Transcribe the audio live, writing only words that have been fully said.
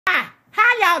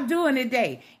How y'all doing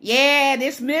today? Yeah,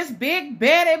 this Miss Big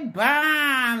Betty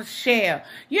Bombshell.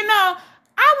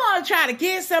 I want to try to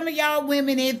give some of y'all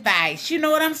women advice. You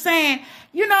know what I'm saying?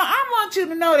 I want you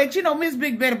to know that, Miss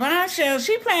Big Betty Bombshell,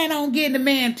 she planning on getting a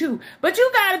man too. But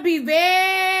you got to be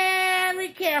very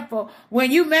careful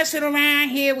when you messing around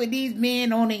here with these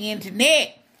men on the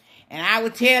internet. And I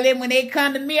would tell them when they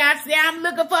come to me, I say, I'm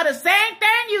looking for the same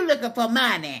thing you looking for,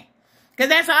 money. Because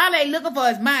that's all they looking for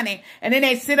is money. And then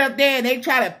they sit up there and they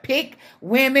try to pick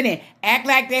women and act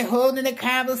like they're holding a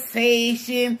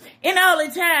conversation. And all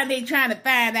the time they trying to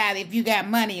find out if you got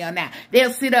money or not.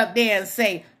 They'll sit up there and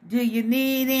say, do you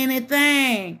need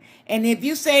anything? And if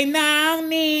you say, no, I don't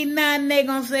need nothing, they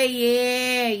going to say,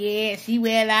 yeah, she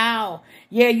well off.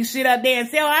 Yeah, you sit up there and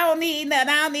say, oh, I don't need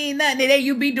nothing. And then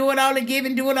you be doing all the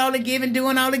giving, doing all the giving.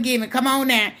 Come on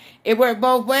now. It worked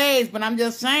both ways, but I'm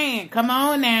just saying, come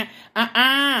on now.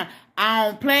 I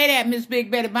don't play that. Miss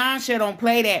Big Betty Bombshell don't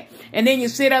play that. And then you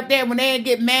sit up there when they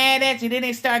get mad at you, then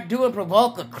they start doing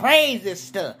provoking crazy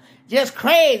stuff. Just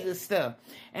crazy stuff.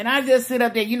 And I just sit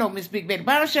up there, Miss Big Betty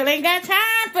Bombshell ain't got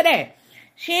time for that.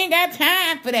 She ain't got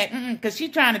time for that, because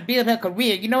she's trying to build her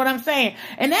career. You know what I'm saying?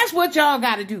 And that's what y'all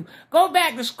got to do. Go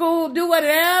back to school, do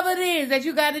whatever it is that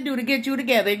you got to do to get you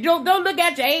together. Don't look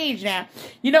at your age now.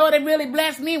 You know what it really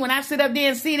blessed me? When I sit up there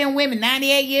and see them women,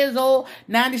 98 years old,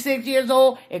 96 years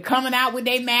old, and coming out with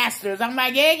their masters. I'm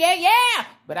like, yeah.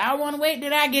 But I don't want to wait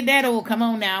till I get that old. Come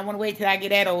on now. I want to wait till I get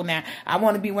that old now.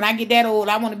 When I get that old,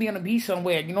 I want to be on the beach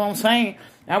somewhere. You know what I'm saying?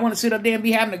 I want to sit up there and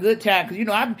be having a good time.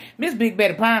 Because, Miss Big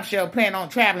Betty Bombshell planning on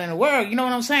traveling the world. You know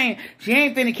what I'm saying? She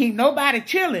ain't finna keep nobody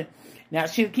chilling. Now,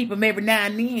 she'll keep them every now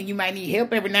and then. You might need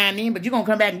help every now and then. But you're going to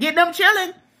come back and get them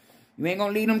chilling. You ain't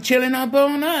going to leave them chilling up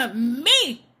on up.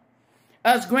 Me.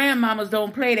 Us grandmamas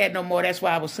don't play that no more. That's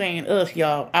why I was saying us,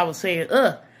 y'all. I was saying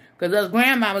us. Because us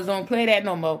grandmamas don't play that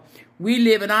no more. We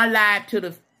living our life to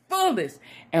the fullest.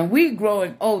 And we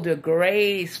growing older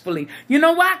gracefully. You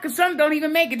know why? Because some don't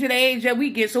even make it to the age that we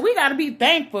get. So we got to be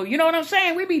thankful. You know what I'm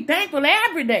saying? We be thankful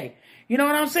every day. You know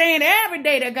what I'm saying? Every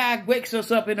day that God wakes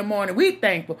us up in the morning, we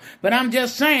thankful. But I'm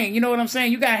just saying, you know what I'm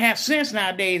saying? You got to have sense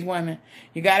nowadays, women.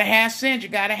 You got to have sense. You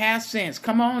got to have sense.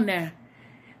 Come on now.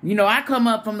 I come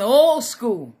up from the old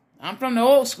school. I'm from the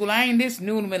old school. I ain't this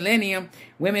new millennium.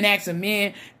 Women asking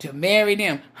men to marry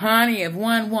them. Honey, if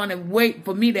one want to wait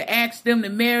for me to ask them to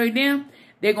marry them,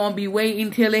 they're going to be waiting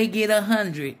till they get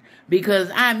 100. Because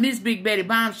Miss Big Betty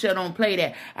Bombshell don't play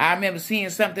that. I remember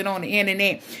seeing something on the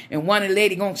internet, and one of the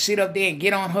lady going to sit up there and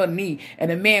get on her knee,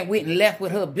 and the man went and left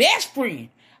with her best friend.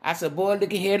 I said, boy,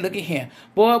 look at here.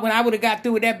 Boy, when I would have got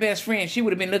through with that best friend, she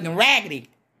would have been looking raggedy.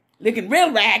 Looking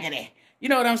real raggedy. You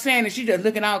know what I'm saying? And she just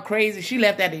looking all crazy. She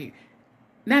left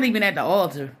not even at the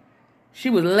altar.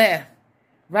 She was left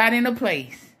right in the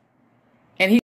place. And he